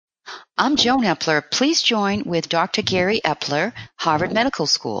I'm Joan Epler. Please join with Dr. Gary Epler, Harvard Medical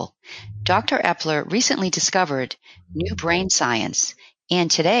School. Dr. Epler recently discovered new brain science,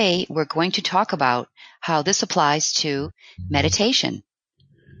 and today we're going to talk about how this applies to meditation.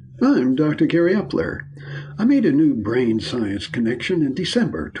 I'm Dr. Gary Epler. I made a new brain science connection in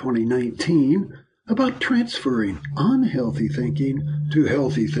December 2019 about transferring unhealthy thinking to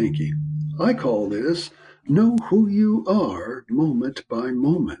healthy thinking. I call this Know Who You Are Moment by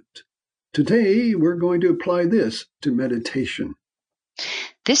Moment. Today, we're going to apply this to meditation.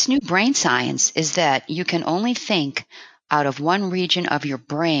 This new brain science is that you can only think out of one region of your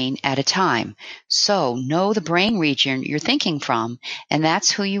brain at a time. So know the brain region you're thinking from, and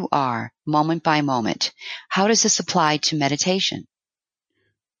that's who you are, moment by moment. How does this apply to meditation?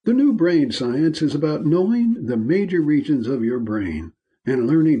 The new brain science is about knowing the major regions of your brain and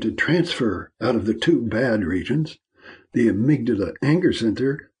learning to transfer out of the two bad regions, the amygdala anger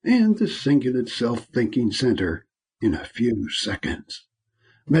center and the cingulate self-thinking center, in a few seconds.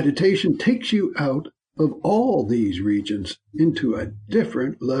 Meditation takes you out of all these regions into a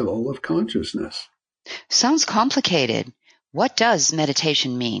different level of consciousness. Sounds complicated. What does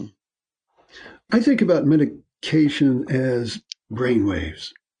meditation mean? I think about meditation as brainwaves.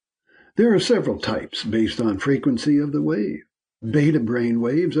 There are several types based on frequency of the wave. Beta brain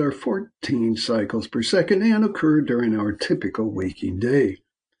waves are 14 cycles per second and occur during our typical waking day.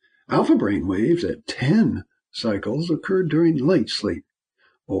 Alpha brain waves at 10 cycles occur during light sleep,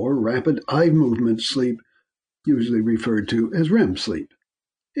 or rapid eye movement sleep, usually referred to as REM sleep.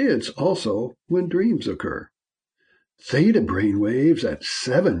 It's also when dreams occur. Theta brain waves at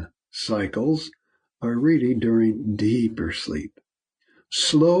 7 cycles are really during deeper sleep.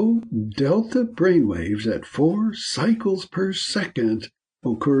 Slow delta brainwaves at 4 cycles per second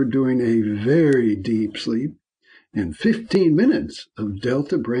occur during a very deep sleep, and 15 minutes of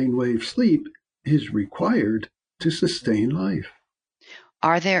delta brainwave sleep is required to sustain life.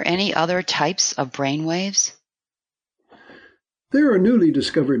 Are there any other types of brain waves? There are newly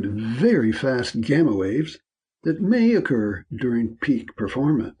discovered very fast gamma waves that may occur during peak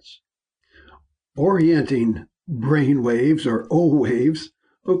performance. Orienting brain waves, or O waves,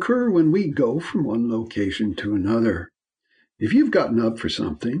 occur when we go from one location to another. If you've gotten up for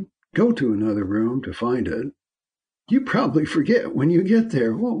something, go to another room to find it, you probably forget when you get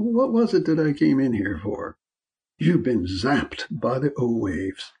there, what was it that I came in here for? You've been zapped by the O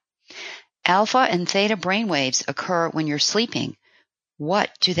waves. Alpha and theta brain waves occur when you're sleeping.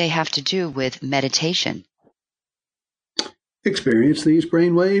 What do they have to do with meditation? Experience these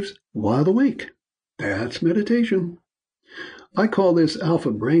brain waves while awake. That's meditation. I call this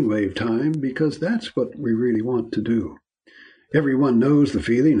alpha brainwave time because that's what we really want to do. Everyone knows the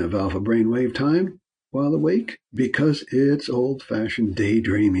feeling of alpha brainwave time while awake because it's old-fashioned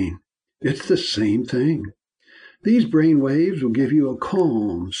daydreaming. It's the same thing. These brain waves will give you a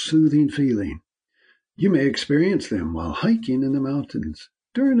calm, soothing feeling. You may experience them while hiking in the mountains,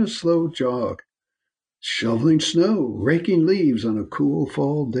 during a slow jog, shoveling snow, raking leaves on a cool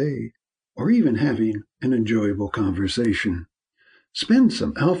fall day, or even having an enjoyable conversation. Spend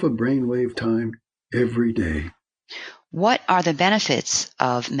some alpha brainwave time every day. What are the benefits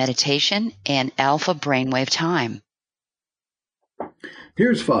of meditation and alpha brainwave time?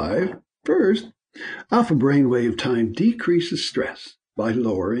 Here's 5. First, alpha brainwave time decreases stress by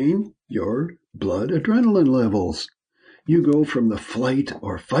lowering your blood adrenaline levels. You go from the flight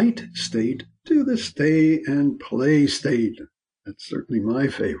or fight state to the stay and play state. That's certainly my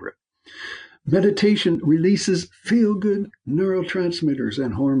favorite. Meditation releases feel-good neurotransmitters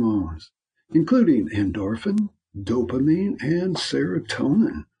and hormones, including endorphin, dopamine, and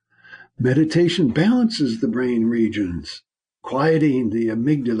serotonin. Meditation balances the brain regions, quieting the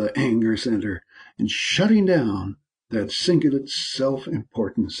amygdala anger center and shutting down that cingulate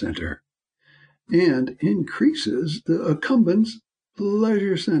self-importance center, and increases the accumbens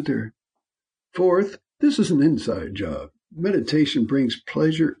pleasure center. Fourth, this is an inside job. Meditation brings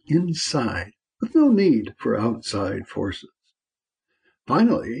pleasure inside, with no need for outside forces.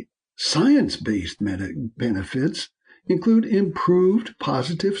 Finally, science-based benefits include improved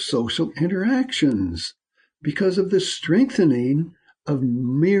positive social interactions because of the strengthening of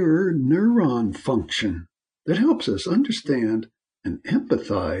mirror neuron function that helps us understand and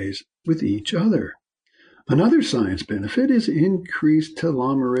empathize with each other. Another science benefit is increased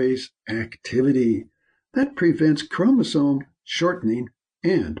telomerase activity that prevents chromosome shortening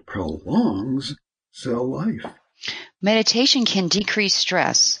and prolongs cell life. Meditation can decrease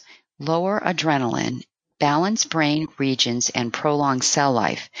stress, lower adrenaline, balance brain regions, and prolong cell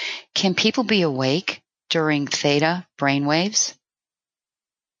life. Can people be awake during theta brainwaves?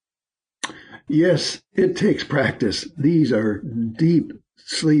 Yes, it takes practice. These are deep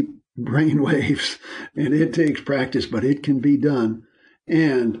sleep brain waves, and it takes practice, but it can be done.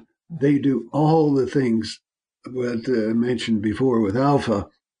 And they do all the things that I mentioned before with alpha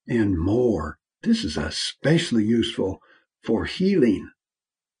and more. This is especially useful for healing.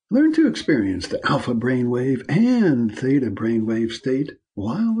 Learn to experience the alpha brainwave and theta brainwave state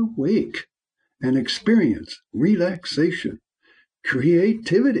while awake and experience relaxation,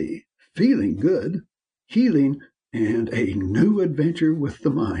 creativity, feeling good, healing, and a new adventure with the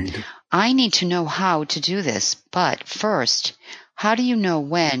mind. I need to know how to do this, but first, how do you know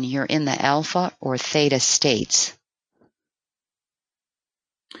when you're in the alpha or theta states?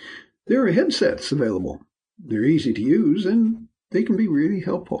 There are headsets available. They're easy to use and they can be really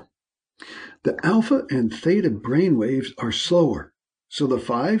helpful. The alpha and theta brainwaves are slower, so the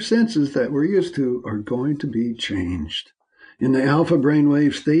 5 senses that we're used to are going to be changed. In the alpha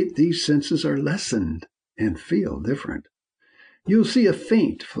brainwave state, these senses are lessened and feel different. You'll see a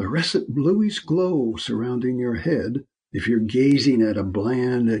faint fluorescent bluish glow surrounding your head if you're gazing at a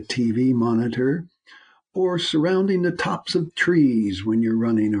bland TV monitor, or surrounding the tops of trees when you're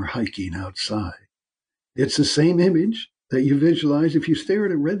running or hiking outside. It's the same image that you visualize if you stare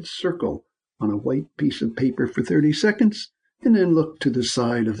at a red circle on a white piece of paper for 30 seconds and then look to the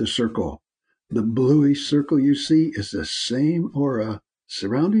side of the circle. The bluish circle you see is the same aura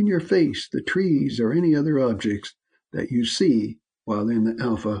surrounding your face, the trees, or any other objects that you see while in the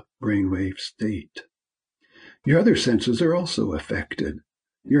alpha brainwave state. Your other senses are also affected.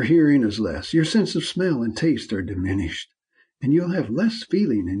 Your hearing is less, your sense of smell and taste are diminished, and you'll have less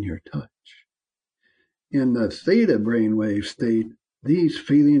feeling in your touch. In the theta brainwave state, these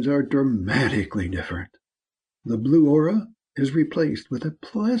feelings are dramatically different. The blue aura is replaced with a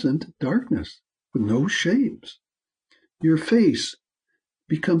pleasant darkness with no shapes. Your face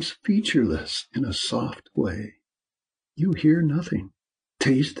becomes featureless in a soft way. You hear nothing.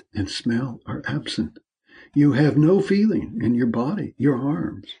 Taste and smell are absent. You have no feeling in your body, your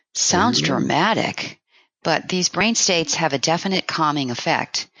arms. Sounds dramatic, but these brain states have a definite calming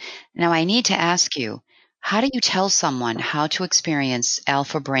effect. Now I need to ask you, how do you tell someone how to experience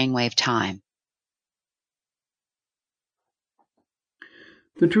alpha brainwave time?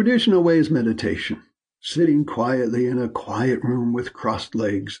 The traditional way is meditation, sitting quietly in a quiet room with crossed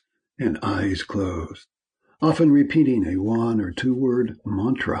legs and eyes closed, often repeating a 1 or 2 word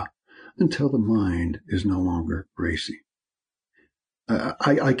mantra until the mind is no longer racing.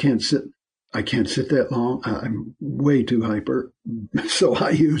 I can't sit that long. I'm way too hyper, so I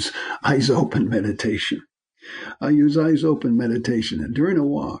use eyes open meditation. I use eyes open meditation during a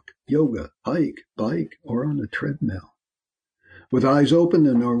walk, yoga, hike, bike, or on a treadmill. With eyes open,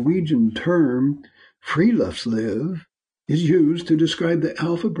 the Norwegian term friluftsliv is used to describe the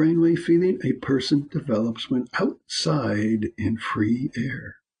alpha brainwave feeling a person develops when outside in free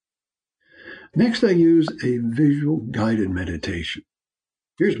air. Next, I use a visual guided meditation.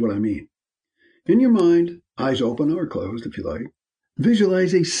 Here's what I mean. In your mind, eyes open or closed if you like,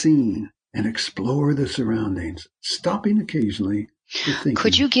 visualize a scene and explore the surroundings, stopping occasionally to think.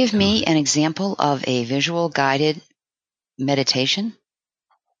 Could you give me an example of a visual guided meditation?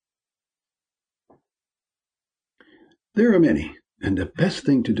 There are many, and the best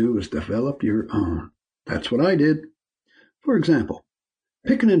thing to do is develop your own. That's what I did. For example,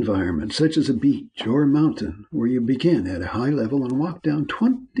 pick an environment such as a beach or a mountain where you begin at a high level and walk down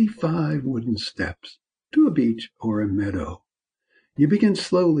 25 wooden steps to a beach or a meadow. You begin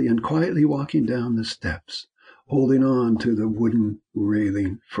slowly and quietly walking down the steps, holding on to the wooden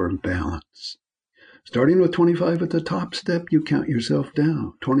railing for balance. Starting with 25 at the top step, you count yourself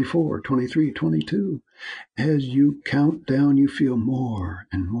down, 24, 23, 22. As you count down, you feel more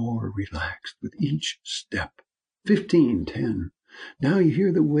and more relaxed with each step. 15, 10. Now you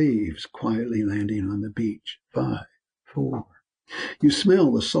hear the waves quietly landing on the beach. 5, 4. You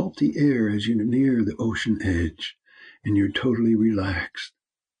smell the salty air as you near the ocean edge, and you're totally relaxed.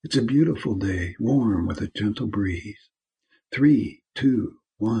 It's a beautiful day, warm with a gentle breeze. 3, 2,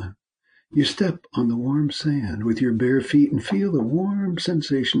 1. You step on the warm sand with your bare feet and feel the warm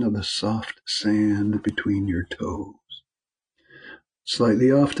sensation of the soft sand between your toes. Slightly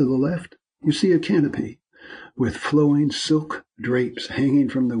off to the left, you see a canopy with flowing silk drapes hanging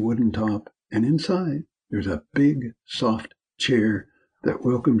from the wooden top, and inside there's a big, soft chair that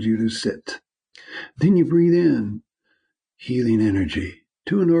welcomes you to sit. Then you breathe in healing energy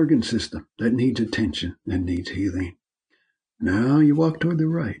to an organ system that needs attention and needs healing. Now you walk toward the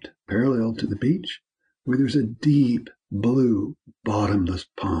right, parallel to the beach, where there's a deep blue, bottomless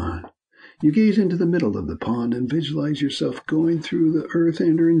pond. You gaze into the middle of the pond and visualize yourself going through the earth,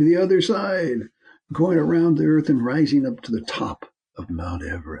 entering the other side, going around the earth and rising up to the top of Mount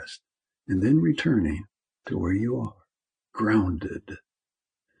Everest, and then returning to where you are, grounded.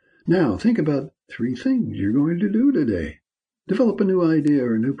 Now, think about 3 things you're going to do today. Develop a new idea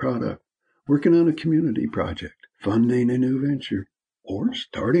or a new product, working on a community project, funding a new venture, or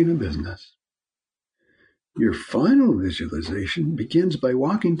starting a business. Your final visualization begins by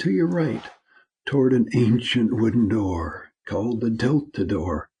walking to your right toward an ancient wooden door called the Delta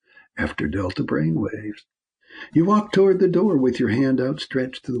Door, after Delta brainwaves. You walk toward the door with your hand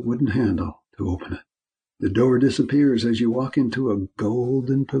outstretched to the wooden handle to open it. The door disappears as you walk into a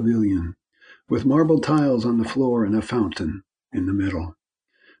golden pavilion with marble tiles on the floor and a fountain in the middle.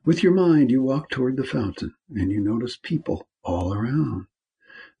 With your mind, you walk toward the fountain and you notice people all around.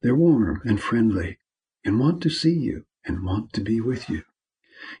 They're warm and friendly and want to see you and want to be with you.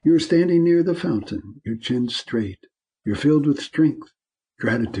 You're standing near the fountain, your chin straight. You're filled with strength,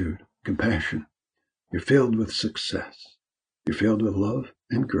 gratitude, compassion. You're filled with success. You're filled with love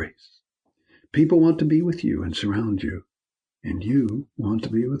and grace. People want to be with you and surround you, and you want to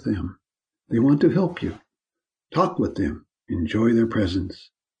be with them. They want to help you. Talk with them. Enjoy their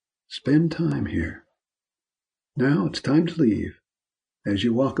presence. Spend time here. Now it's time to leave. As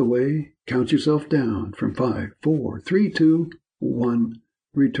you walk away, count yourself down from 5, 4, 3, 2, 1,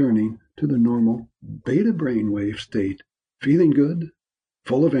 returning to the normal beta brainwave state, feeling good,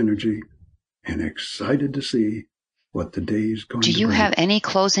 full of energy, and excited to see what the day is going to bring. Do you have any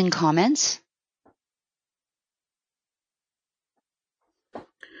closing comments?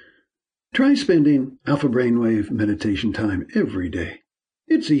 Try spending alpha brainwave meditation time every day.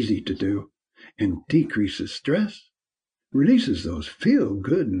 It's easy to do and decreases stress, releases those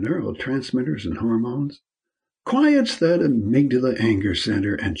feel-good neurotransmitters and hormones, quiets that amygdala anger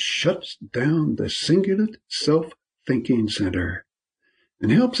center, and shuts down the cingulate self-thinking center,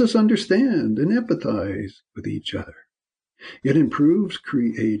 and helps us understand and empathize with each other. It improves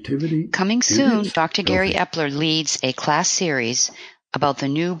creativity. Coming soon, Dr. Gary Epler leads a class series about the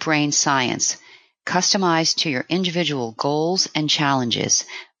new brain science, customized to your individual goals and challenges,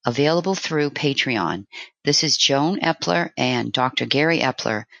 available through Patreon. This is Joan Epler and Dr. Gary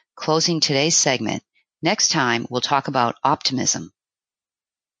Epler closing today's segment. Next time, we'll talk about optimism.